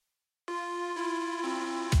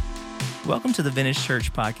Welcome to the Vintage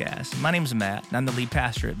Church podcast. My name is Matt, and I'm the lead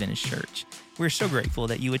pastor at Vintage Church. We're so grateful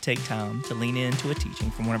that you would take time to lean into a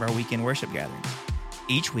teaching from one of our weekend worship gatherings.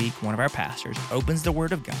 Each week, one of our pastors opens the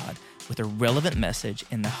Word of God with a relevant message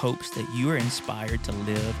in the hopes that you are inspired to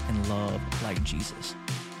live and love like Jesus.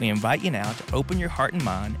 We invite you now to open your heart and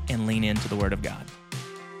mind and lean into the Word of God.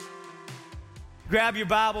 Grab your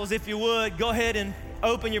Bibles if you would. Go ahead and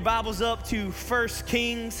open your Bibles up to 1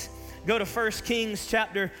 Kings. Go to 1 Kings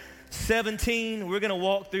chapter 17. We're going to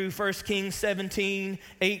walk through 1 Kings 17,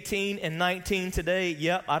 18, and 19 today.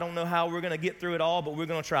 Yep, I don't know how we're going to get through it all, but we're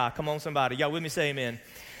going to try. Come on, somebody. Y'all with me? Say amen.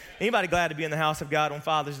 Anybody glad to be in the house of God on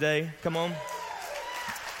Father's Day? Come on.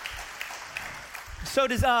 So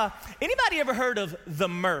does anybody ever heard of the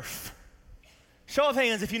Murph? Show of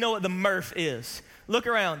hands if you know what the Murph is. Look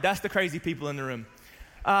around. That's the crazy people in the room.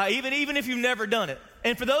 Even if you've never done it.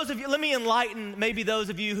 And for those of you, let me enlighten maybe those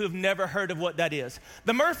of you who have never heard of what that is.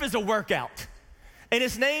 The Murph is a workout, and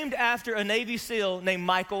it's named after a Navy SEAL named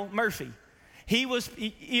Michael Murphy.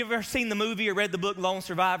 You ever seen the movie or read the book Lone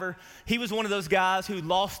Survivor? He was one of those guys who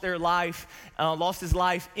lost his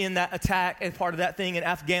life in that attack as part of that thing in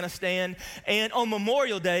Afghanistan. And on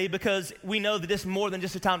Memorial Day, because we know that this is more than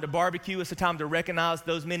just a time to barbecue, it's a time to recognize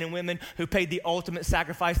those men and women who paid the ultimate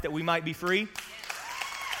sacrifice that we might be free.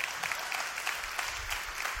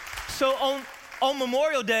 So on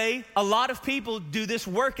Memorial Day, a lot of people do this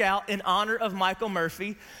workout in honor of Michael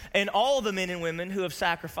Murphy and all the men and women who have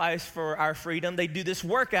sacrificed for our freedom. They do this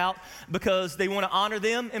workout because they want to honor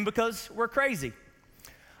them and because we're crazy.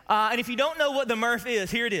 And if you don't know what the Murph is,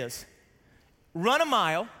 here it is. Run a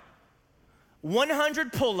mile,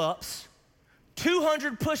 100 pull-ups,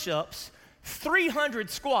 200 push-ups, 300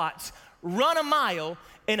 squats, run a mile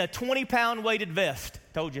in a 20-pound weighted vest.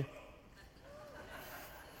 Told you.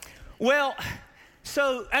 Well,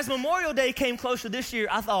 so as Memorial Day came closer this year,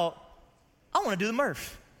 I thought, I want to do the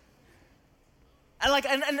Murph. And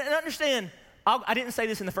understand, I didn't say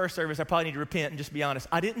this in the first service. I probably need to repent and just be honest.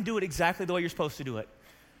 I didn't do it exactly the way you're supposed to do it.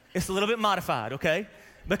 It's a little bit modified, okay?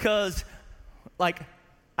 Because, I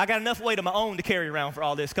got enough weight of my own to carry around for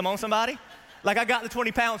all this. Come on, somebody. I got the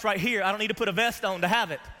 20 pounds right here. I don't need to put a vest on to have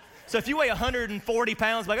it. So if you weigh 140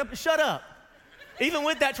 pounds, shut up. Even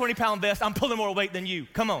with that 20-pound vest, I'm pulling more weight than you.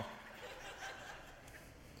 Come on.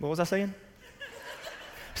 What was I saying?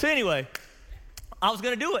 So anyway, I was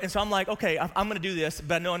going to do it. And so I'm like, okay, I'm going to do this,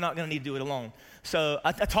 but I know I'm not going to need to do it alone. So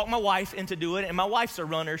I talked my wife into doing it. And my wife's a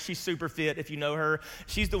runner. She's super fit, if you know her.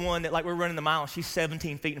 She's the one that, we're running the mile. She's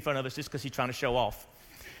 17 feet in front of us just because she's trying to show off.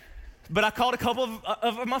 But I called a couple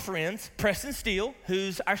of my friends, Preston Steele,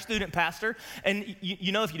 who's our student pastor. And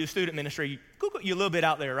you know if you do student ministry, you're a little bit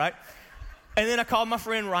out there, right? And then I called my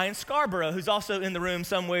friend Ryan Scarborough, who's also in the room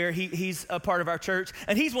somewhere. He's a part of our church.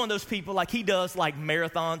 And he's one of those people, he does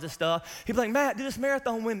marathons and stuff. He'd be like, Matt, do this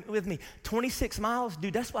marathon with me. 26 miles?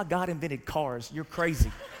 Dude, that's why God invented cars. You're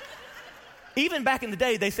crazy. Even back in the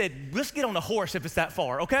day, they said, let's get on a horse if it's that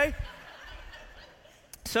far, okay?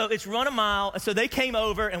 So it's run a mile. So they came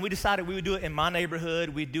over, and we decided we would do it in my neighborhood.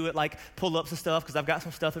 We'd do it pull-ups and stuff because I've got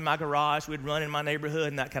some stuff in my garage. We'd run in my neighborhood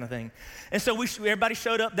and that kind of thing. And so everybody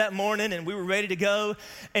showed up that morning, and we were ready to go.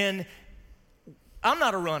 And I'm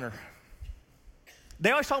not a runner.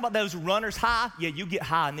 They always talk about those runners high. Yeah, you get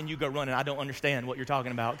high, and then you go running. I don't understand what you're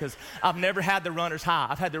talking about because I've never had the runners high.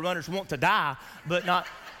 I've had the runners want to die, but not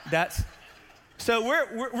that's. So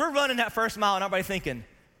we're running that first mile, and everybody thinking,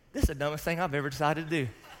 this is the dumbest thing I've ever decided to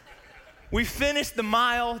do. We finish the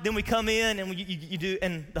mile, then we come in and you do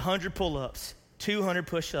the 100 pull-ups, 200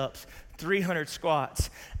 push-ups, 300 squats.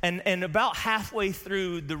 And about halfway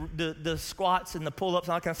through the squats and the pull-ups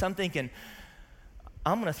and all that kind of stuff, I'm thinking,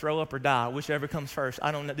 I'm going to throw up or die, whichever comes first.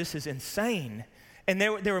 I don't know. This is insane. And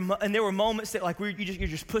there were moments that you're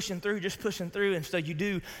just pushing through, and so you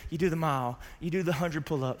do the mile, you do the 100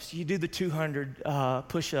 pull-ups, you do the 200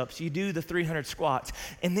 push-ups, you do the 300 squats,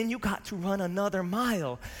 and then you got to run another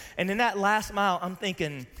mile. And in that last mile, I'm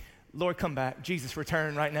thinking, Lord, come back, Jesus,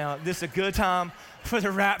 return right now. This is a good time for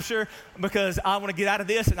the rapture because I want to get out of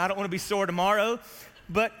this and I don't want to be sore tomorrow.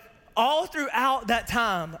 But all throughout that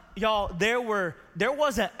time, y'all, there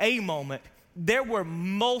wasn't a moment. There were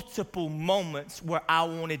multiple moments where I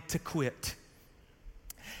wanted to quit.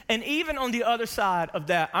 And even on the other side of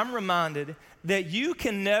that, I'm reminded that you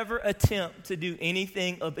can never attempt to do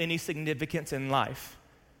anything of any significance in life.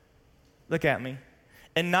 Look at me.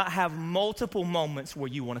 And not have multiple moments where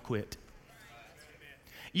you want to quit.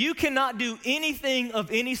 You cannot do anything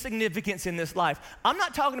of any significance in this life. I'm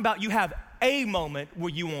not talking about you have a moment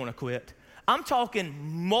where you want to quit. I'm talking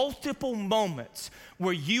multiple moments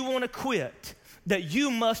where you want to quit that you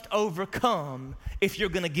must overcome if you're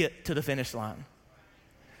going to get to the finish line.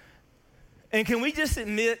 And can we just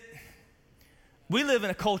admit, we live in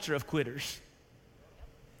a culture of quitters.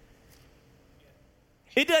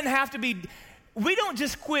 It doesn't have to be, we don't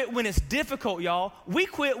just quit when it's difficult, y'all. We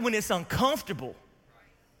quit when it's uncomfortable.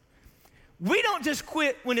 We don't just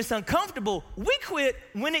quit when it's uncomfortable. We quit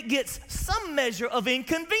when it gets some measure of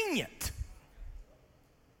inconvenient.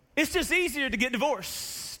 It's just easier to get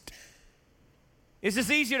divorced. It's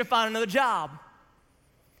just easier to find another job.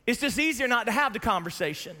 It's just easier not to have the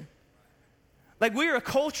conversation. Like, we're a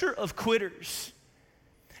culture of quitters.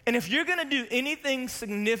 And if you're gonna do anything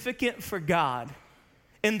significant for God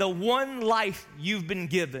in the one life you've been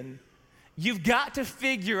given, you've got to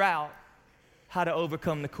figure out how to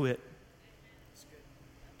overcome the quit.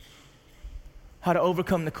 How to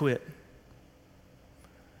overcome the quit.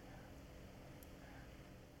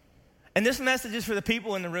 And this message is for the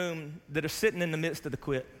people in the room that are sitting in the midst of the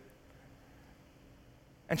quit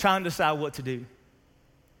and trying to decide what to do.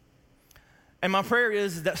 And my prayer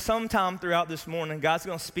is that sometime throughout this morning, God's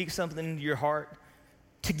going to speak something into your heart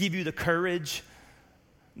to give you the courage,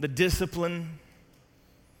 the discipline,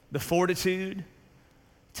 the fortitude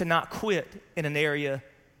to not quit in an area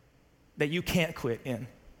that you can't quit in.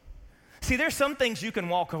 See, there's some things you can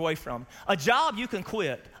walk away from. A job you can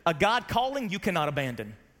quit. A God calling you cannot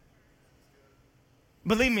abandon.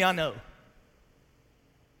 Believe me, I know.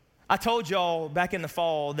 I told y'all back in the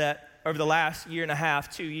fall that over the last year and a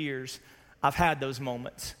half, 2 years, I've had those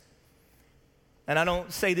moments. And I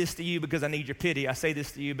don't say this to you because I need your pity. I say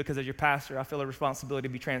this to you because as your pastor, I feel a responsibility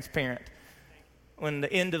to be transparent. When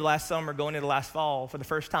the end of last summer, going into last fall, for the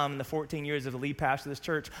first time in the 14 years of the lead pastor of this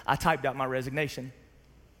church, I typed out my resignation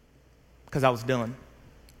because I was done.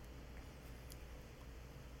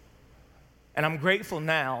 And I'm grateful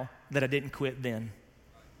now that I didn't quit then.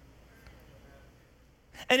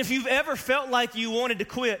 And if you've ever felt like you wanted to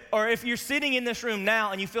quit, or if you're sitting in this room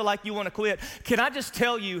now and you feel like you want to quit, can I just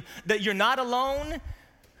tell you that you're not alone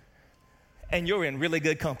and you're in really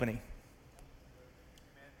good company?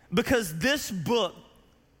 Because this book,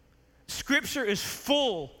 Scripture, is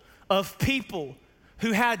full of people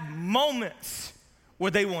who had moments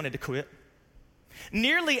where they wanted to quit.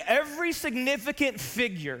 Nearly every significant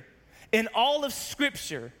figure in all of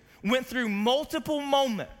Scripture went through multiple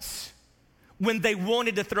moments when they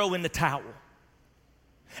wanted to throw in the towel.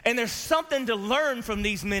 And there's something to learn from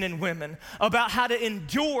these men and women about how to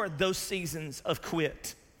endure those seasons of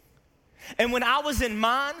quit. And when I was in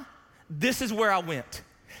mine, this is where I went.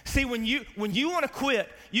 See, when you want to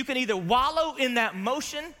quit, you can either wallow in that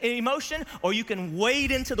emotion, or you can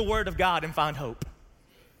wade into the Word of God and find hope.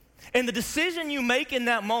 And the decision you make in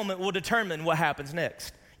that moment will determine what happens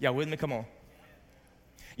next. Y'all with me? Come on.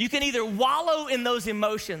 You can either wallow in those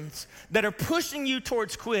emotions that are pushing you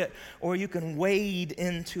towards quit, or you can wade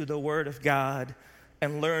into the Word of God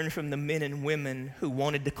and learn from the men and women who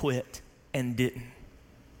wanted to quit and didn't.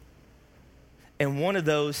 And one of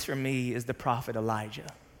those for me is the prophet Elijah,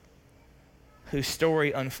 whose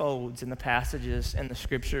story unfolds in the passages and the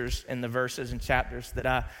scriptures and the verses and chapters that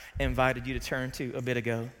I invited you to turn to a bit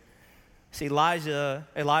ago. See,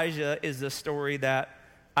 Elijah is the story that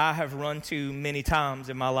I have run to many times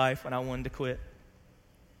in my life when I wanted to quit.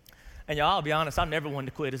 And y'all, I'll be honest, I never wanted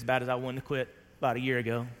to quit as bad as I wanted to quit about a year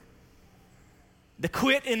ago. The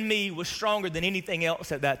quit in me was stronger than anything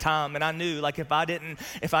else at that time. And I knew, like, if I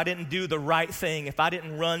didn't do the right thing, if I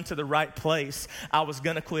didn't run to the right place, I was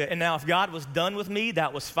gonna quit. And now if God was done with me,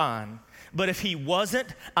 that was fine. But if he wasn't,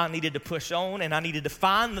 I needed to push on, and I needed to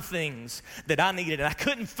find the things that I needed. And I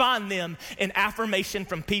couldn't find them in affirmation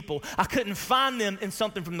from people. I couldn't find them in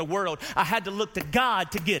something from the world. I had to look to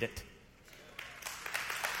God to get it.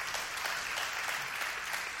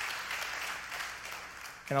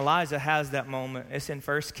 And Elijah has that moment. It's in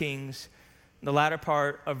 1 Kings, the latter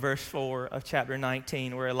part of verse 4 of chapter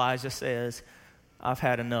 19, where Elijah says, I've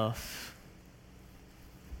had enough.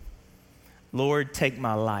 Lord, take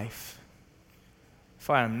my life,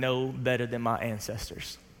 for I am no better than my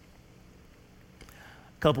ancestors.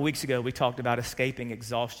 A couple weeks ago, we talked about escaping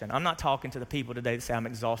exhaustion. I'm not talking to the people today that say I'm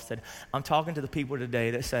exhausted. I'm talking to the people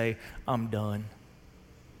today that say, I'm done.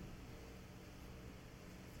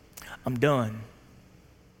 I'm done.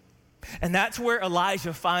 And that's where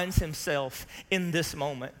Elijah finds himself in this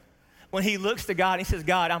moment. When he looks to God, he says,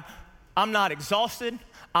 God, I'm not exhausted.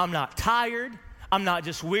 I'm not tired. I'm not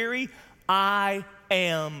just weary. I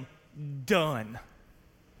am done.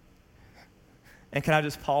 And can I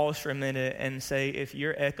just pause for a minute and say, if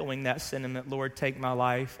you're echoing that sentiment, Lord, take my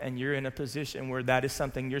life, and you're in a position where that is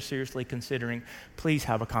something you're seriously considering, please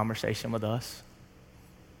have a conversation with us.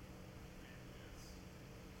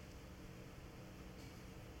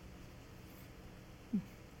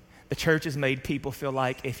 The church has made people feel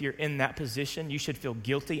like if you're in that position, you should feel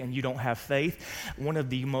guilty and you don't have faith. One of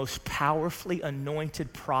the most powerfully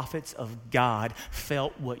anointed prophets of God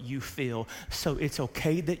felt what you feel. So it's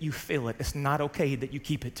okay that you feel it. It's not okay that you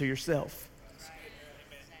keep it to yourself.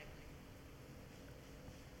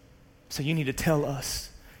 So you need to tell us.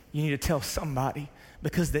 You need to tell somebody,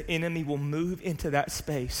 because the enemy will move into that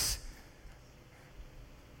space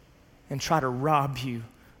and try to rob you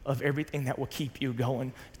of everything that will keep you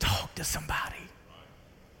going. Talk to somebody.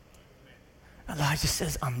 Elijah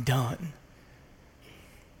says, I'm done.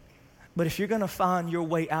 But if you're going to find your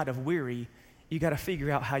way out of weary, you got to figure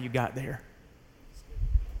out how you got there.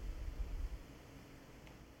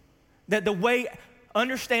 That the way,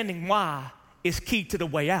 understanding why is key to the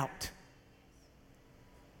way out.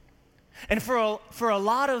 And for a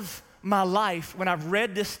lot of my life, when I've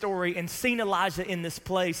read this story and seen Elijah in this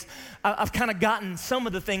place, I've kind of gotten some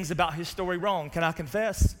of the things about his story wrong. Can I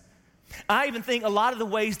confess? I even think a lot of the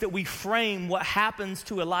ways that we frame what happens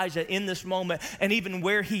to Elijah in this moment and even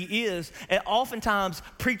where he is, and oftentimes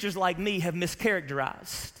preachers like me have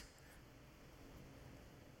mischaracterized.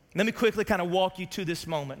 Let me quickly kind of walk you to this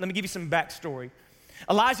moment. Let me give you some backstory.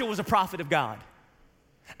 Elijah was a prophet of God.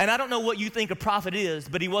 And I don't know what you think a prophet is,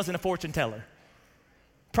 but he wasn't a fortune teller.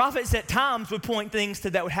 Prophets at times would point things to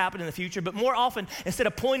that would happen in the future, but more often, instead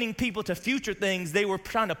of pointing people to future things, they were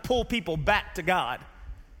trying to pull people back to God.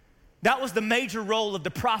 That was the major role of the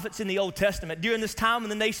prophets in the Old Testament. During this time in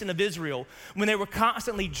the nation of Israel, when they were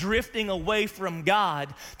constantly drifting away from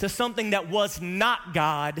God to something that was not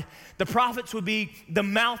God, the prophets would be the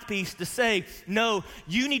mouthpiece to say, no,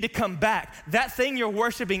 you need to come back. That thing you're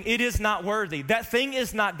worshiping, it is not worthy. That thing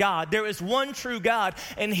is not God. There is one true God,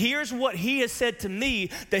 and here's what he has said to me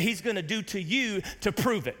that he's going to do to you to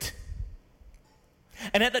prove it.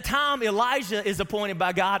 And at the time Elijah is appointed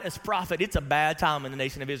by God as prophet, it's a bad time in the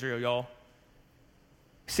nation of Israel, y'all.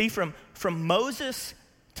 See, from Moses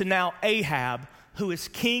to now Ahab, who is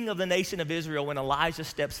king of the nation of Israel when Elijah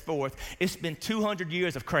steps forth, it's been 200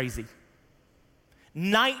 years of crazy.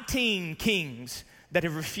 19 kings that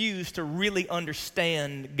have refused to really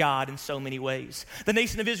understand God in so many ways. The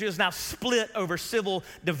nation of Israel is now split over civil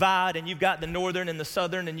divide, and you've got the northern and the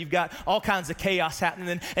southern, and you've got all kinds of chaos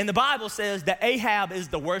happening. And the Bible says that Ahab is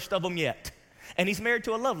the worst of them yet. And he's married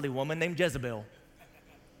to a lovely woman named Jezebel.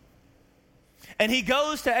 And he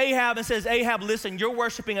goes to Ahab and says, Ahab, listen, you're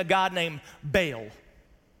worshiping a god named Baal.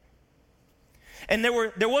 And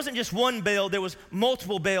there wasn't just one Baal, there was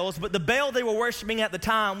multiple Baals, but the Baal they were worshiping at the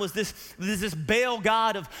time was this Baal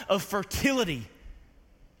god of fertility.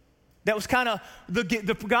 That was kind of the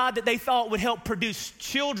God that they thought would help produce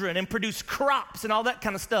children and produce crops and all that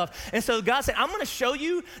kind of stuff. And so God said, I'm going to show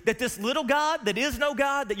you that this little God that is no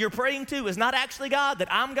God that you're praying to is not actually God, that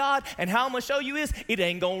I'm God, and how I'm going to show you is it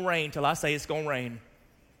ain't going to rain till I say it's going to rain.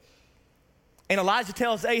 And Elijah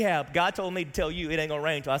tells Ahab, God told me to tell you it ain't going to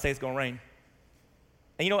rain till I say it's going to rain.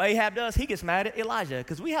 And you know what Ahab does? He gets mad at Elijah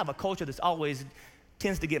because we have a culture that's always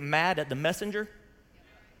tends to get mad at the messenger.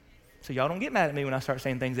 So y'all don't get mad at me when I start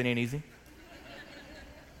saying things that ain't easy.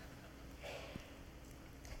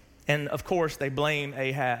 And of course, they blame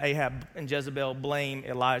Ahab. Ahab and Jezebel blame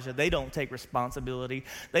Elijah. They don't take responsibility.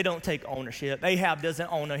 They don't take ownership. Ahab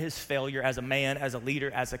doesn't own his failure as a man, as a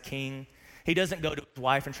leader, as a king. He doesn't go to his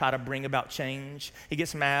wife and try to bring about change. He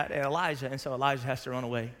gets mad at Elijah, and so Elijah has to run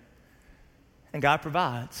away. And God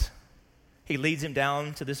provides. He leads him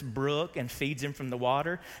down to this brook and feeds him from the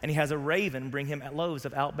water, and he has a raven bring him loaves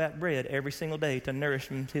of Outback bread every single day to nourish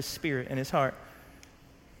his spirit and his heart.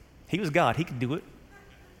 He was God. He could do it.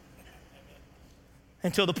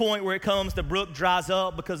 Until the point where it comes, the brook dries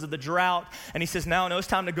up because of the drought, and he says, no, it's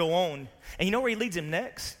time to go on. And you know where he leads him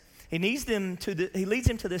next? He leads him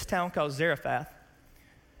to this town called Zarephath.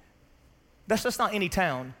 That's just not any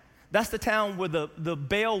town. That's the town where the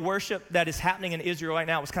Baal worship that is happening in Israel right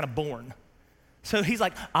now was kind of born. So he's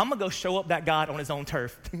like, I'm going to go show up that God on his own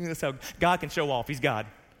turf. So God can show off. He's God.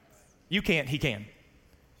 You can't, he can.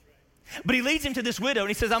 But he leads him to this widow, and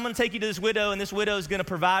he says, I'm going to take you to this widow, and this widow is going to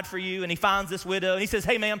provide for you. And he finds this widow, and he says,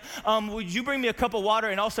 hey, ma'am, would you bring me a cup of water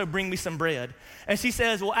and also bring me some bread? And she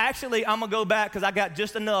says, well, actually, I'm going to go back because I got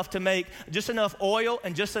just enough to make just enough oil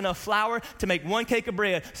and just enough flour to make one cake of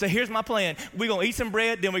bread. So here's my plan. We're going to eat some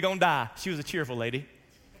bread, then we're going to die. She was a cheerful lady.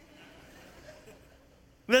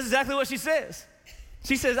 That's exactly what she says.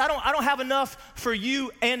 She says, I don't have enough for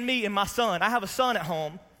you and me and my son. I have a son at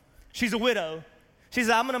home. She's a widow. She says,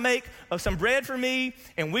 I'm going to make some bread for me,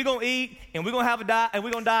 and we're going to eat, and we're going to have a die, and we're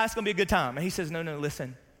going to die. It's going to be a good time. And he says, no,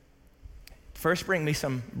 listen. First bring me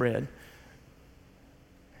some bread.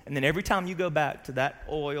 And then every time you go back to that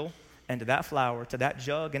oil and to that flour, to that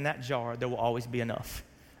jug and that jar, there will always be enough.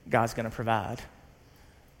 God's going to provide.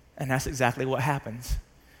 And that's exactly what happens.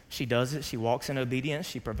 She does it. She walks in obedience.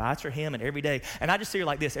 She provides for him, and every day. And I just see her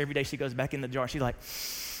like this. Every day she goes back in the jar. She's like,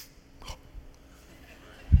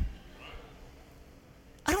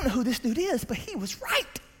 I don't know who this dude is, but he was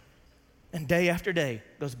right. And day after day,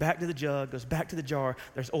 goes back to the jug, goes back to the jar.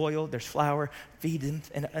 There's oil, there's flour, feed him,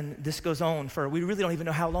 and this goes on for, we really don't even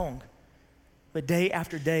know how long. But day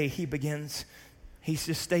after day, he's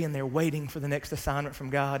just staying there waiting for the next assignment from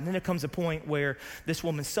God. And then there comes a point where this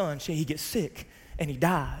woman's son, he gets sick and he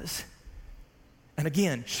dies. And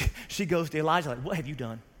again, she goes to Elijah like, what have you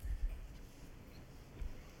done?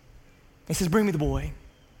 He says, bring me the boy.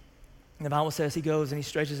 And the Bible says he goes and he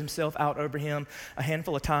stretches himself out over him a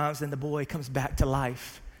handful of times, then the boy comes back to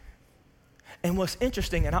life. And what's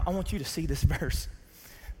interesting, and I want you to see this verse.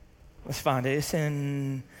 Let's find it. It's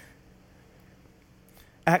in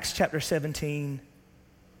Acts chapter 17,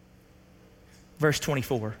 verse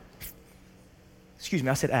 24. Excuse me,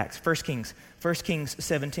 I said Acts, 1 Kings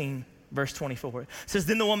 17, verse 24. It says,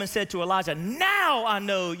 then the woman said to Elijah, now I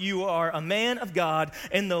know you are a man of God,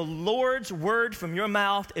 and the Lord's word from your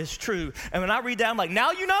mouth is true. And when I read that, I'm like,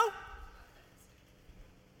 now you know?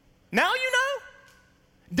 Now you know?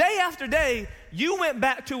 Day after day, you went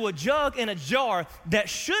back to a jug and a jar that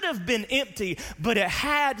should have been empty, but it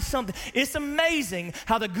had something. It's amazing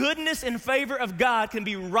how the goodness and favor of God can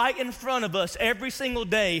be right in front of us every single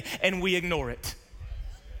day, and we ignore it.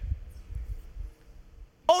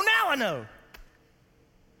 Oh, now I know.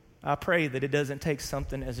 I pray that it doesn't take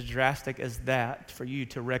something as drastic as that for you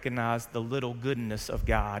to recognize the little goodness of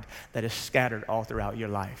God that is scattered all throughout your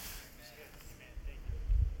life.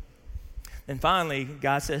 Then finally,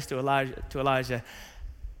 God says to Elijah,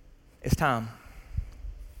 it's time.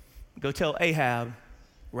 Go tell Ahab,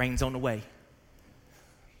 rain's on the way.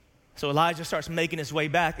 So Elijah starts making his way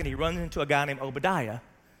back, and he runs into a guy named Obadiah.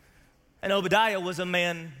 And Obadiah was a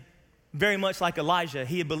man very much like Elijah.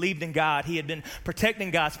 He had believed in God. He had been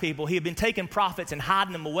protecting God's people. He had been taking prophets and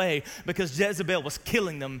hiding them away because Jezebel was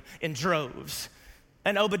killing them in droves.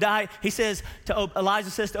 And Elijah says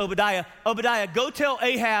to Obadiah, Obadiah, go tell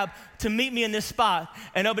Ahab to meet me in this spot.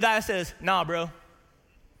 And Obadiah says, nah, bro.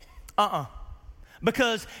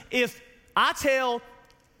 Because if I tell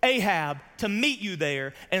Ahab to meet you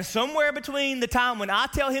there, and somewhere between the time when I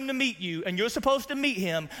tell him to meet you and you're supposed to meet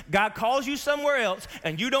him, God calls you somewhere else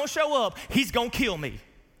and you don't show up, he's going to kill me.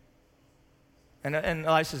 And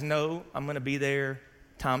Elijah says, no, I'm going to be there.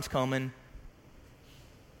 Time's coming.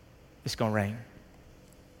 It's going to rain.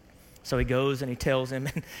 So he goes and he tells him,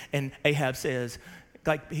 and Ahab says,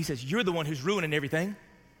 he says, you're the one who's ruining everything.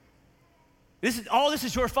 This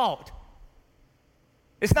is your fault.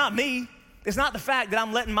 It's not me. It's not the fact that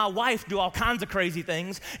I'm letting my wife do all kinds of crazy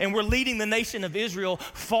things and we're leading the nation of Israel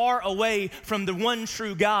far away from the one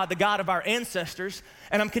true God, the God of our ancestors,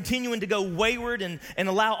 and I'm continuing to go wayward and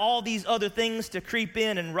allow all these other things to creep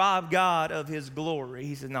in and rob God of his glory.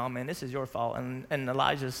 He says, no, man, this is your fault. And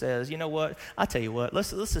Elijah says, you know what? I'll tell you what, let's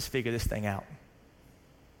just figure this thing out.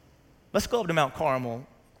 Let's go up to Mount Carmel.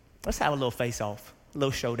 Let's have a little face-off, a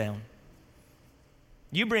little showdown.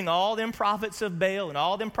 You bring all them prophets of Baal and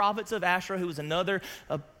all them prophets of Asherah, who was another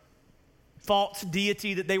false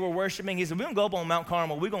deity that they were worshiping. He said, we're going to go up on Mount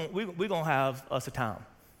Carmel. We're going to have us a time.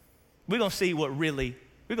 We're going to see we're going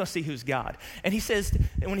to see who's God. And he says,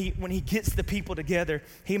 when he gets the people together,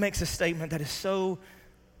 he makes a statement that is so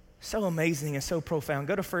amazing and so profound.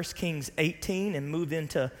 Go to 1 Kings 18 and move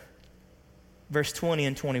into verse 20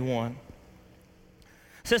 and 21.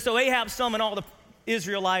 It says, so Ahab summoned all the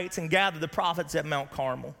Israelites and gathered the prophets at Mount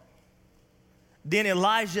Carmel. Then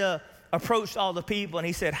Elijah approached all the people and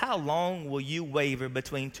he said, how long will you waver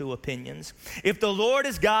between two opinions? If the Lord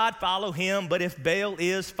is God, follow him, but if Baal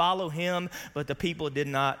is, follow him. But the people did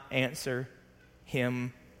not answer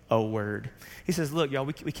him a word. He says, look, y'all,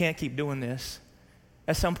 we can't keep doing this.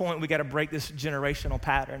 At some point, we got to break this generational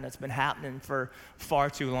pattern that's been happening for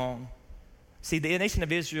far too long. See, the nation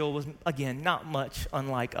of Israel was, again, not much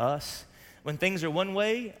unlike us. When things are one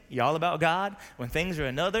way, you're all about God. When things are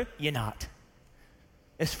another, you're not.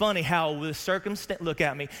 It's funny how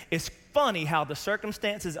it's funny how the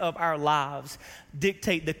circumstances of our lives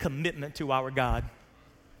dictate the commitment to our God.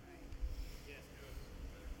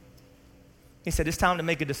 He said, it's time to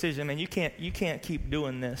make a decision, man. You can't keep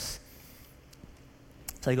doing this.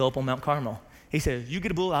 So they go up on Mount Carmel. He says, you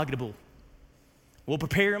get a bull, I'll get a bull. We'll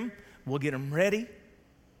prepare them, we'll get them ready,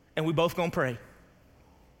 and we both gonna pray.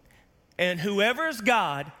 And whoever's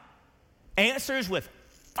God answers with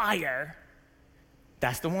fire,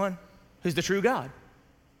 that's the one who's the true God.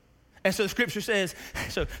 And so the scripture says,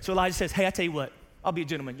 so Elijah says, hey, I tell you what, I'll be a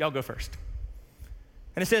gentleman. Y'all go first.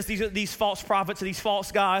 And it says these false prophets, these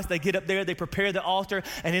false guys, they get up there, they prepare the altar,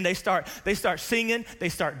 and then they start singing, they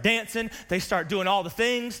start dancing, they start doing all the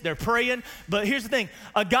things, they're praying. But here's the thing,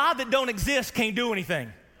 a God that don't exist can't do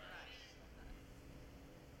anything.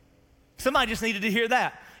 Somebody just needed to hear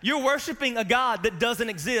that. You're worshiping a God that doesn't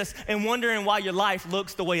exist and wondering why your life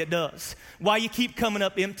looks the way it does, why you keep coming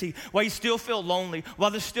up empty, why you still feel lonely, why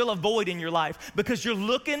there's still a void in your life, because you're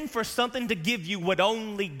looking for something to give you what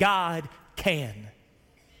only God can.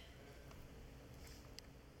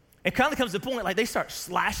 It kind of comes to the point, like they start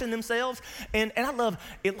slashing themselves. And I love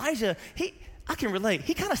Elijah. I can relate.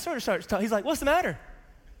 He kind of starts talking. He's like, what's the matter?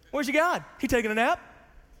 Where's your God? He taking a nap?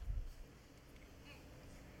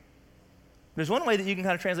 There's one way that you can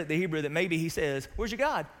kind of translate the Hebrew that maybe he says, where's your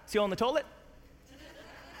God? Is he on the toilet?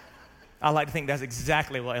 I like to think that's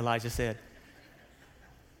exactly what Elijah said.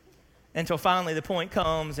 Until finally the point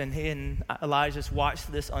comes, and he and Elijah's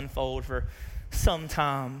watched this unfold for some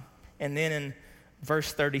time. And then in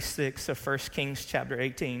verse 36 of 1 Kings chapter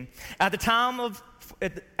 18. At the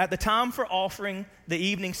time for offering the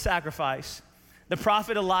evening sacrifice, the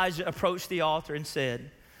prophet Elijah approached the altar and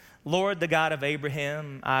said, Lord, the God of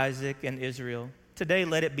Abraham, Isaac, and Israel, today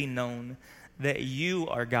let it be known that you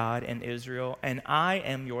are God in Israel, and I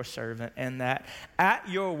am your servant, and that at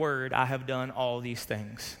your word I have done all these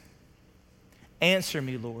things. Answer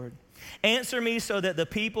me, Lord. Answer me so that the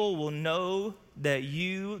people will know that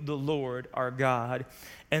you, the Lord, are God,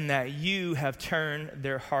 and that you have turned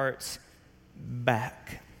their hearts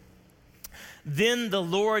back. Then the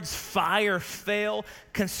Lord's fire fell,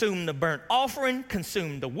 consumed the burnt offering,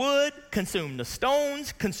 consumed the wood, consumed the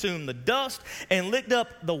stones, consumed the dust, and licked up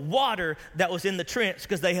the water that was in the trench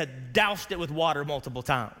because they had doused it with water multiple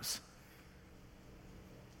times.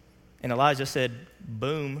 And Elijah said,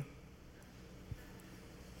 boom.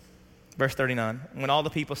 Verse 39, when all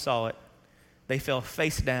the people saw it, they fell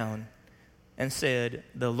face down and said,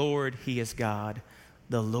 the Lord, he is God.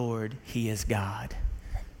 The Lord, he is God.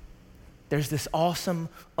 There's this awesome,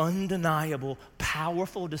 undeniable,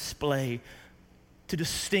 powerful display to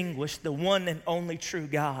distinguish the one and only true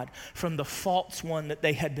God from the false one that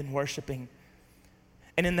they had been worshiping.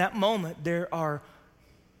 And in that moment,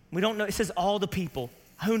 we don't know, it says all the people.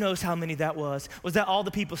 Who knows how many that was? Was that all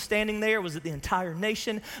the people standing there? Was it the entire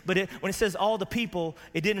nation? But when it says all the people,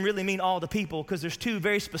 it didn't really mean all the people, because there's two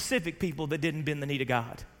very specific people that didn't bend the knee to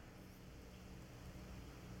God.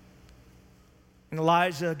 And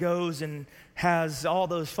Elijah goes and has all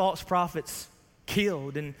those false prophets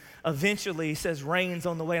killed, and eventually he says rain's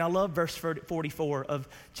on the way. And I love verse 44 of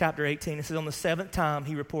chapter 18. It says, on the seventh time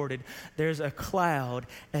he reported, there's a cloud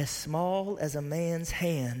as small as a man's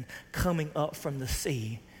hand coming up from the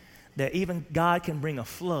sea, that even God can bring a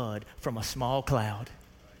flood from a small cloud.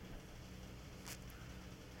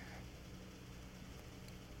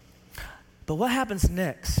 But what happens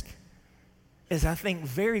next is, I think,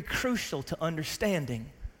 very crucial to understanding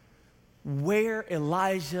where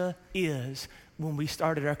Elijah is when we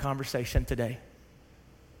started our conversation today.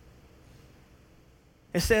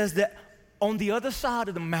 It says that on the other side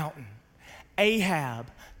of the mountain, Ahab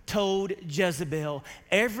told Jezebel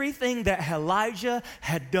everything that Elijah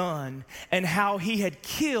had done and how he had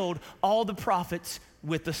killed all the prophets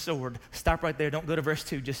with the sword. Stop right there. Don't go to verse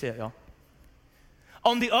 2 just yet, y'all.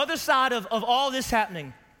 On the other side of all this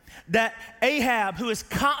happening, that Ahab, who has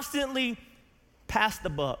constantly passed the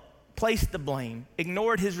buck, placed the blame,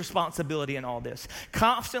 ignored his responsibility in all this,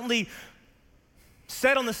 constantly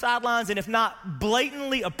sat on the sidelines, and if not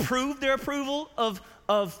blatantly approved their approval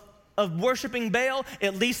of worshiping Baal,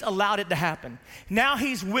 at least allowed it to happen. Now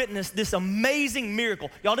he's witnessed this amazing miracle.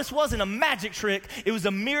 Y'all, this wasn't a magic trick. It was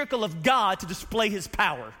a miracle of God to display his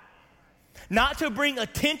power. Not to bring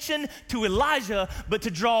attention to Elijah, but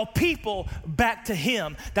to draw people back to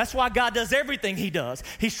him. That's why God does everything he does.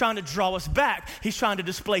 He's trying to draw us back. He's trying to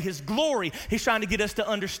display his glory. He's trying to get us to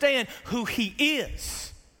understand who he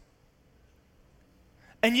is.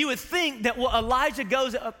 And you would think that what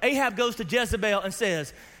Ahab goes to Jezebel and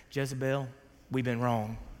says, Jezebel, we've been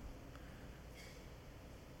wrong.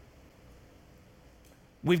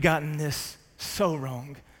 We've gotten this so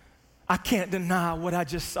wrong. I can't deny what I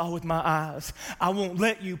just saw with my eyes. I won't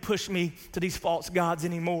let you push me to these false gods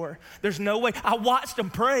anymore. There's no way. I watched them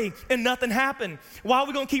pray and nothing happened. Why are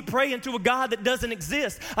we going to keep praying to a God that doesn't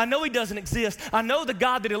exist? I know he doesn't exist. I know the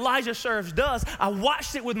God that Elijah serves does. I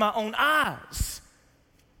watched it with my own eyes.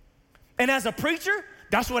 And as a preacher,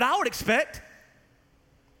 that's what I would expect.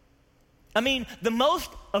 I mean, the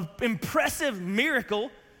most impressive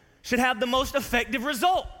miracle should have the most effective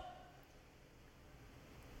result.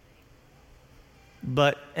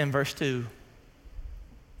 But in verse 2,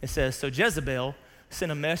 it says, so Jezebel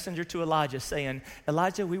sent a messenger to Elijah saying,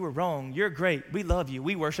 Elijah, we were wrong. You're great. We love you.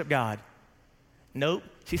 We worship God. Nope.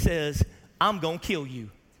 She says, I'm going to kill you.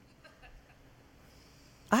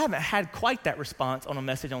 I haven't had quite that response on a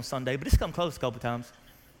message on Sunday, but it's come close a couple times.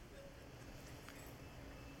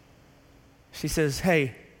 She says,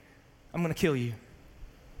 hey, I'm going to kill you.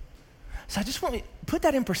 So I just want to put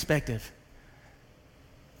that in perspective.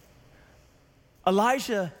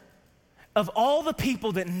 Elijah, of all the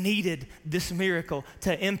people that needed this miracle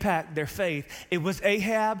to impact their faith, it was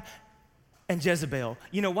Ahab and Jezebel.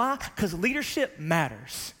 You know why? Because leadership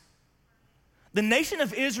matters. The nation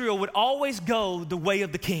of Israel would always go the way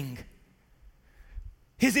of the king.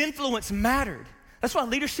 His influence mattered. That's why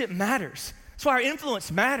leadership matters. That's why our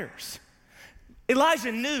influence matters.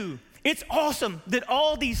 Elijah knew it's awesome that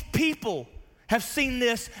all these people have seen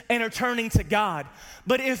this and are turning to God.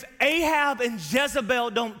 But if Ahab and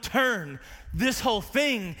Jezebel don't turn, this whole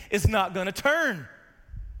thing is not going to turn.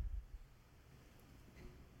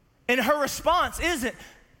 And her response isn't,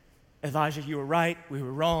 Elijah, you were right, we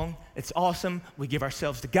were wrong, it's awesome, we give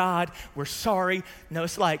ourselves to God, we're sorry. No,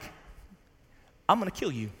 it's like, I'm going to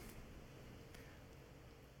kill you.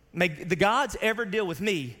 May the gods ever deal with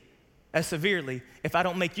me as severely if I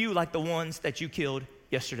don't make you like the ones that you killed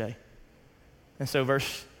yesterday. And so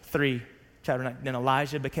verse 3, chapter 9, then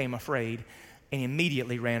Elijah became afraid and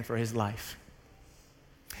immediately ran for his life.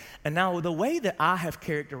 And now the way that I have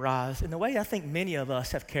characterized, and the way I think many of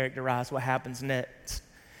us have characterized what happens next,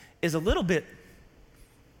 is a little bit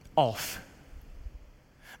off.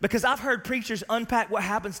 Because I've heard preachers unpack what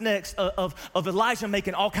happens next of Elijah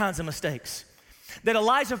making all kinds of mistakes. That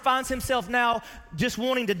Elijah finds himself now just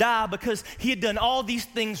wanting to die because he had done all these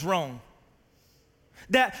things wrong.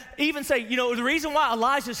 That even say, you know, the reason why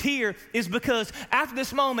Elijah's here is because after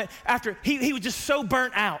this moment, after he was just so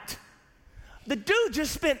burnt out. The dude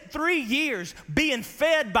just spent 3 years being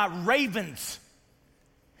fed by ravens.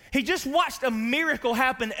 He just watched a miracle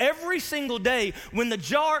happen every single day when the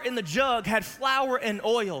jar and the jug had flour and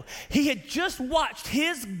oil. He had just watched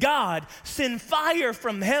his God send fire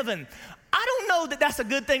from heaven. I don't know that that's a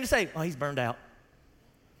good thing to say. Oh, he's burned out.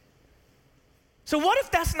 So what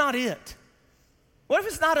if that's not it? What if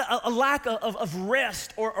it's not a lack of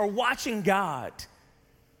rest or watching God?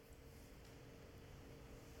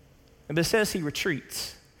 But it says he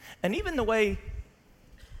retreats. And even the way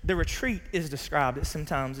the retreat is described, it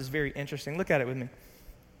sometimes is very interesting. Look at it with me.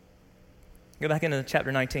 Go back into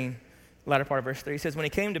chapter 19, latter part of verse 3. It says, when he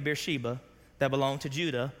came to Beersheba, that belonged to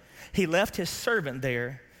Judah, he left his servant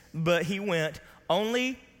there, but he went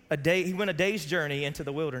a day's journey into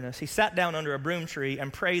the wilderness. He sat down under a broom tree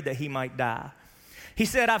and prayed that he might die. He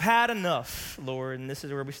said, I've had enough, Lord, and this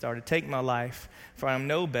is where we started. Take my life, for I am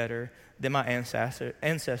no better than my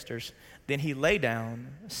ancestors. Then he lay down,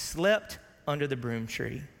 slept under the broom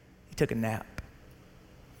tree. He took a nap.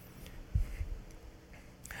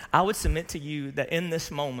 I would submit to you that in this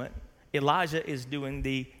moment, Elijah is doing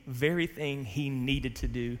the very thing he needed to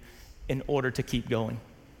do in order to keep going.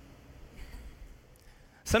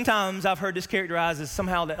 Sometimes I've heard this characterized as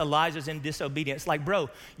somehow that Elijah's in disobedience. Like, bro,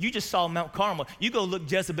 you just saw Mount Carmel. You go look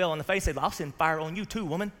Jezebel in the face and say, I'll send fire on you too,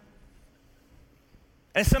 woman.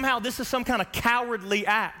 And somehow this is some kind of cowardly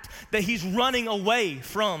act that he's running away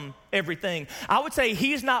from everything. I would say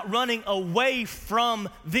he's not running away from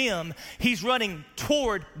them. He's running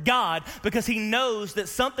toward God because he knows that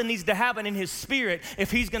something needs to happen in his spirit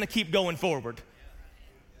if he's going to keep going forward.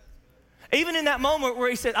 Even in that moment where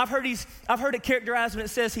he said, I've heard it characterized when it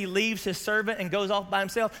says he leaves his servant and goes off by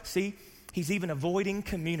himself. See, he's even avoiding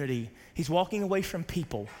community. He's walking away from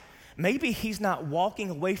people. Maybe he's not walking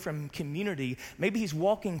away from community. Maybe he's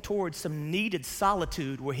walking towards some needed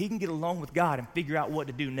solitude where he can get along with God and figure out what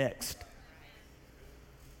to do next.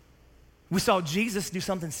 We saw Jesus do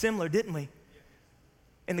something similar, didn't we?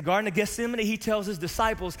 In the Garden of Gethsemane, he tells his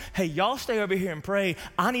disciples, hey, y'all stay over here and pray.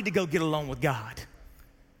 I need to go get along with God.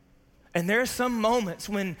 And there are some moments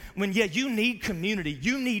when you need community.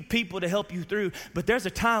 You need people to help you through. But there's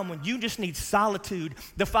a time when you just need solitude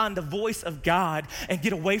to find the voice of God and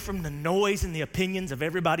get away from the noise and the opinions of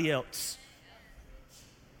everybody else.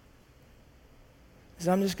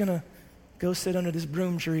 So I'm just going to go sit under this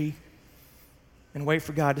broom tree and wait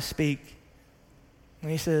for God to speak.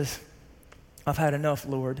 And he says, I've had enough,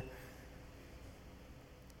 Lord.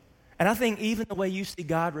 And I think even the way you see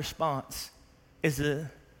God's response is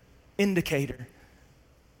a indicator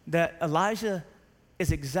that Elijah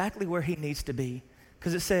is exactly where he needs to be.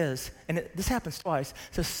 Because it says, this happens twice,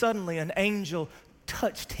 so suddenly an angel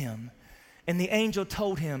touched him, and the angel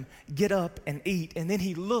told him, get up and eat. And then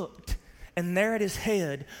he looked, And there at his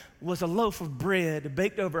head was a loaf of bread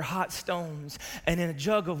baked over hot stones and in a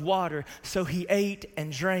jug of water. So he ate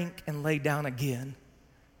and drank and lay down again.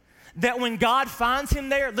 That when God finds him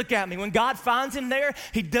there, look at me, when God finds him there,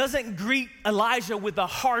 he doesn't greet Elijah with a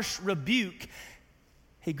harsh rebuke.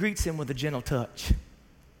 He greets him with a gentle touch.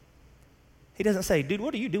 He doesn't say, dude,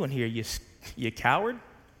 what are you doing here, you coward?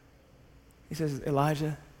 He says,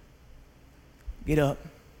 Elijah, get up,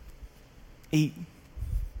 eat,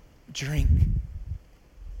 drink.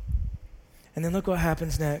 And then look what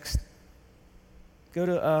happens next. Go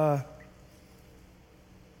to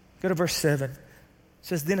verse 7. It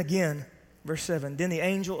says, then again, verse 7, then the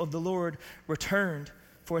angel of the Lord returned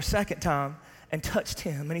for a second time and touched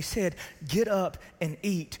him. And he said, get up and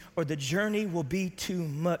eat, or the journey will be too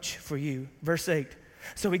much for you. Verse 8,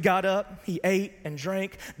 so he got up, he ate and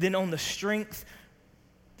drank. Then on the strength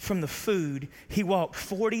from the food, he walked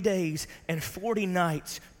 40 days and 40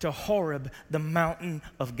 nights to Horeb, the mountain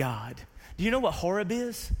of God. Do you know what Horeb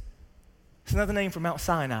is? It's another name for Mount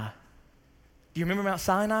Sinai. Do you remember Mount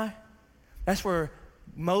Sinai? That's where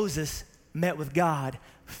Moses met with God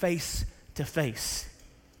face to face.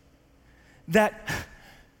 That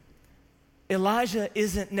Elijah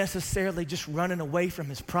isn't necessarily just running away from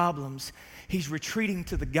his problems. He's retreating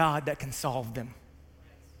to the God that can solve them.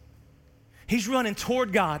 He's running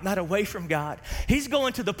toward God, not away from God. He's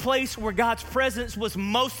going to the place where God's presence was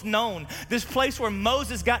most known. This place where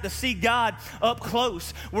Moses got to see God up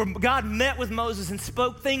close, where God met with Moses and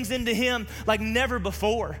spoke things into him like never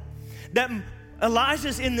before. That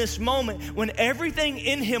Elijah's in this moment when everything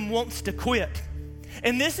in him wants to quit.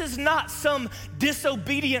 And this is not some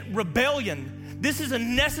disobedient rebellion. This is a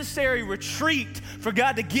necessary retreat for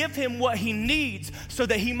God to give him what he needs so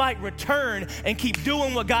that he might return and keep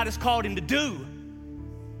doing what God has called him to do.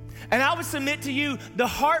 And I would submit to you, the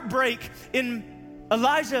heartbreak in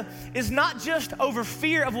Elijah is not just over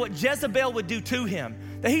fear of what Jezebel would do to him,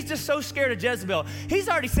 that he's just so scared of Jezebel. He's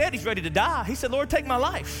already said he's ready to die. He said, Lord, take my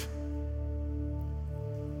life.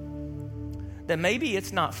 That maybe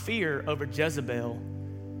it's not fear over Jezebel,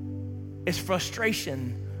 it's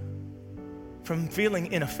frustration from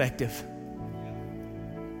feeling ineffective.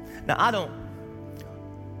 Now,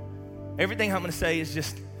 everything I'm going to say is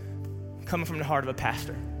just coming from the heart of a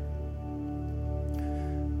pastor.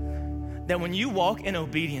 That when you walk in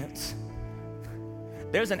obedience,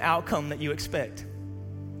 there's an outcome that you expect.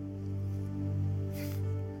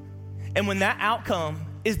 And when that outcome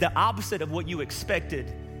is the opposite of what you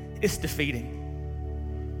expected, it's defeating.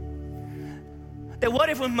 That what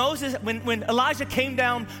if when Elijah came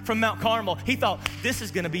down from Mount Carmel, he thought, this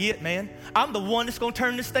is gonna be it, man. I'm the one that's gonna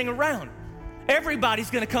turn this thing around.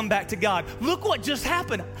 Everybody's gonna come back to God. Look what just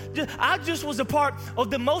happened. I just was a part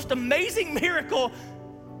of the most amazing miracle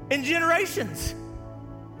in generations.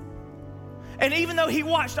 And even though he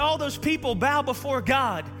watched all those people bow before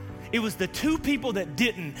God, it was the two people that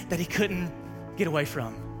didn't that he couldn't get away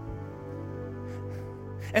from.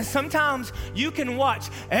 And sometimes you can watch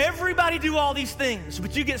everybody do all these things,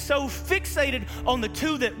 but you get so fixated on the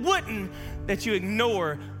two that wouldn't that you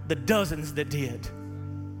ignore the dozens that did.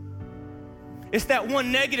 It's that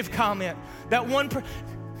one negative comment,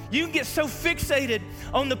 you can get so fixated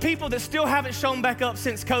on the people that still haven't shown back up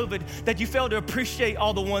since COVID that you fail to appreciate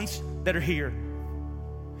all the ones that are here.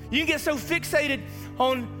 You can get so fixated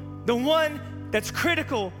on the one that's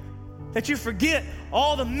critical that you forget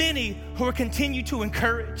all the many who are continue to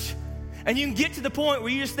encourage. And you can get to the point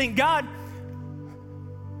where you just think, God,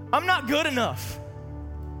 I'm not good enough.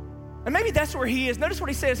 And maybe that's where he is. Notice what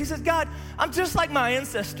he says. He says, God, I'm just like my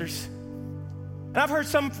ancestors. And I've heard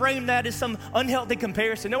some frame that as some unhealthy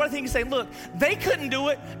comparison. No, I think he's saying, look, they couldn't do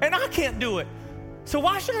it and I can't do it. So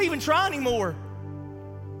why should I even try anymore?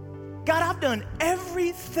 God, I've done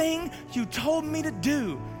everything you told me to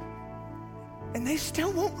do. And they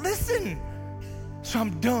still won't listen. So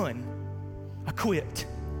I'm done. I quit.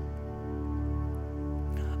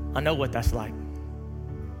 I know what that's like.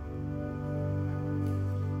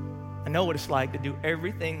 I know what it's like to do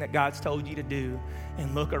everything that God's told you to do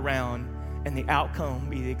and look around and the outcome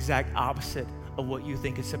be the exact opposite of what you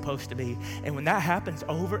think it's supposed to be. And when that happens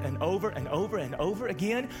over and over and over and over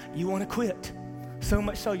again, you want to quit. So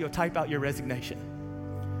much so you'll type out your resignation.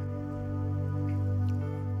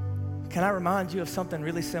 Can I remind you of something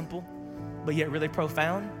really simple, but yet really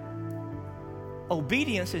profound?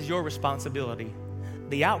 Obedience is your responsibility.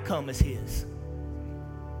 The outcome is his.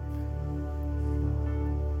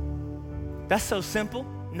 That's so simple.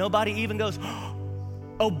 Nobody even goes, oh,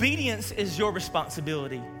 obedience is your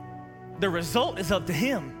responsibility. The result is up to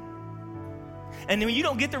him. And when you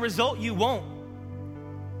don't get the result you want,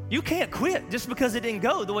 You can't quit just because it didn't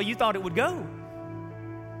go the way you thought it would go.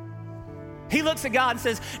 He looks at God and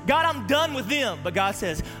says, God, I'm done with them. But God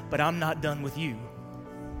says, but I'm not done with you.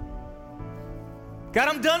 God,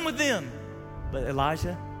 I'm done with them. But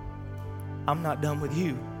Elijah, I'm not done with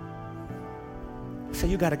you. So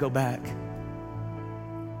you got to go back.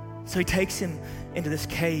 So he takes him into this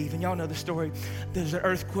cave, and y'all know the story. There's an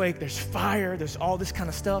earthquake, there's fire, there's all this kind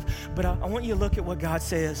of stuff. But I want you to look at what God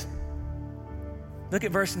says. Look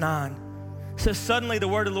at verse 9. It says, suddenly the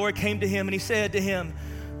word of the Lord came to him, and he said to him,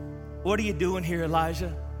 what are you doing here,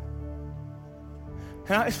 Elijah?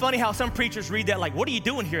 And it's funny how some preachers read that like, what are you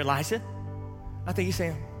doing here, Elijah? I think he's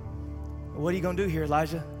saying, what are you going to do here,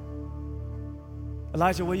 Elijah?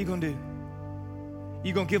 Elijah, what are you going to do?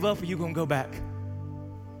 You going to give up or you going to go back?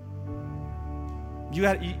 You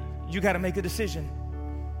got to make a decision.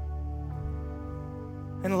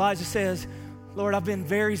 And Elijah says, Lord, I've been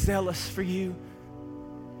very zealous for you.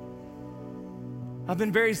 I've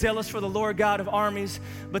been very zealous for the Lord God of armies,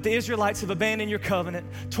 but the Israelites have abandoned your covenant,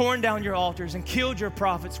 torn down your altars, and killed your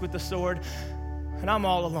prophets with the sword, and I'm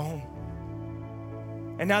all alone.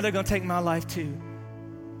 And now they're going to take my life too.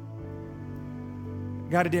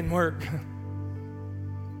 God, it didn't work.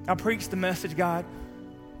 I preached the message, God,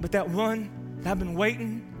 but that one that I've been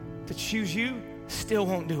waiting to choose you still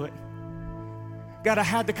won't do it. God, I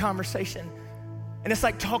had the conversation. And it's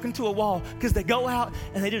like talking to a wall because they go out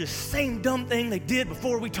and they do the same dumb thing they did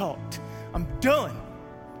before we talked. I'm done.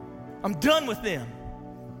 I'm done with them.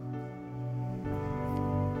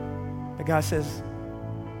 The guy says,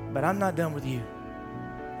 but I'm not done with you.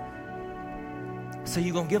 So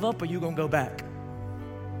you gonna give up or you gonna go back?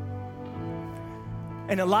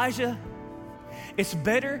 And Elijah, it's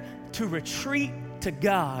better to retreat to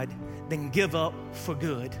God than give up for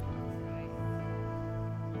good.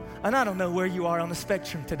 And I don't know where you are on the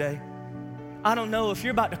spectrum today. I don't know if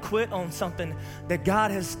you're about to quit on something that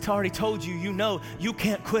God has already told you, you know you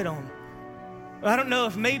can't quit on. I don't know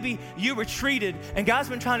if maybe you retreated and God's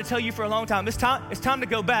been trying to tell you for a long time, it's time to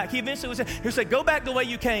go back. He eventually will say, go back the way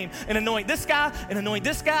you came and anoint this guy and anoint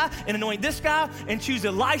this guy and anoint this guy and choose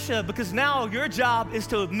Elisha, because now your job is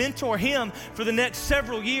to mentor him for the next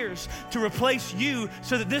several years to replace you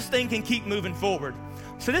so that this thing can keep moving forward.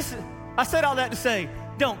 So I said all that to say,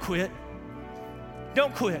 don't quit.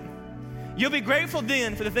 Don't quit. You'll be grateful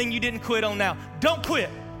then for the thing you didn't quit on now. Don't quit.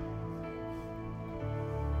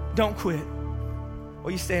 Don't quit.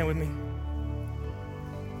 Will you stand with me?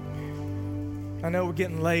 I know we're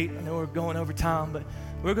getting late. I know we're going over time, but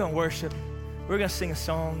we're going to worship. We're going to sing a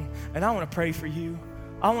song, and I want to pray for you.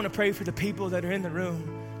 I want to pray for the people that are in the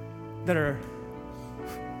room that are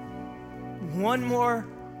one more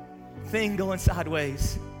thing going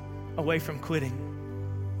sideways away from quitting.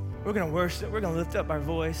 We're going to worship. We're going to lift up our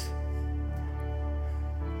voice.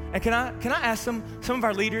 And can I ask some of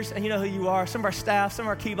our leaders, and you know who you are, some of our staff, some of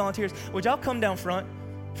our key volunteers, would y'all come down front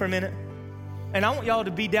for a minute? And I want y'all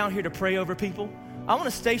to be down here to pray over people. I want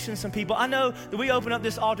to station some people. I know that we open up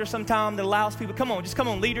this altar sometime that allows people, come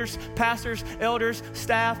on, leaders, pastors, elders,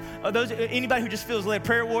 staff, anybody who just feels led,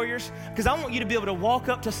 prayer warriors, because I want you to be able to walk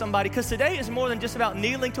up to somebody, because today is more than just about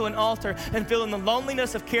kneeling to an altar and feeling the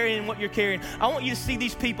loneliness of carrying what you're carrying. I want you to see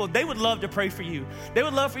these people. They would love to pray for you. They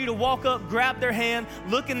would love for you to walk up, grab their hand,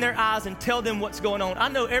 look in their eyes, and tell them what's going on. I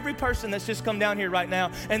know every person that's just come down here right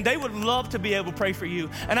now, and they would love to be able to pray for you.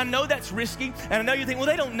 And I know that's risky, and I know you think, well,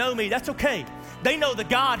 they don't know me. That's okay. They know the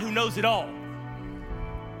God who knows it all.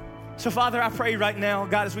 So, Father, I pray right now,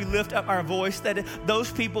 God, as we lift up our voice, that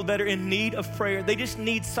those people that are in need of prayer, they just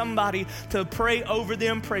need somebody to pray over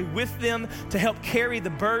them, pray with them, to help carry the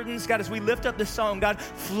burdens. God, as we lift up this song, God,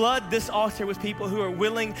 flood this altar with people who are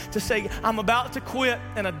willing to say, I'm about to quit,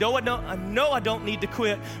 and I know I don't need to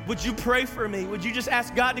quit. Would you pray for me? Would you just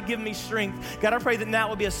ask God to give me strength? God, I pray that now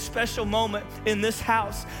will be a special moment in this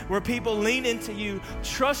house where people lean into you,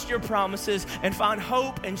 trust your promises, and find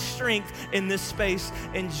hope and strength in this space.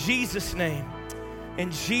 In Jesus' name,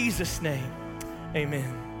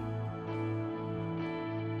 amen.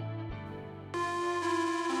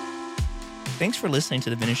 Thanks for listening to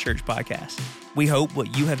the Vintage Church podcast. We hope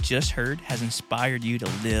what you have just heard has inspired you to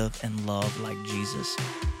live and love like Jesus.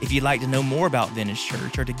 If you'd like to know more about Vintage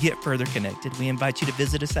Church or to get further connected, we invite you to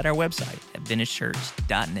visit us at our website at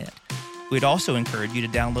vintagechurch.net. We'd also encourage you to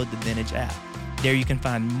download the Vintage app. There you can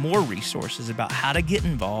find more resources about how to get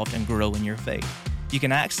involved and grow in your faith. You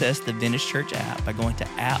can access the Vintage Church app by going to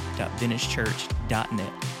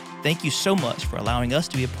app.vintagechurch.net. Thank you so much for allowing us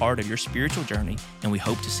to be a part of your spiritual journey, and we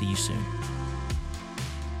hope to see you soon.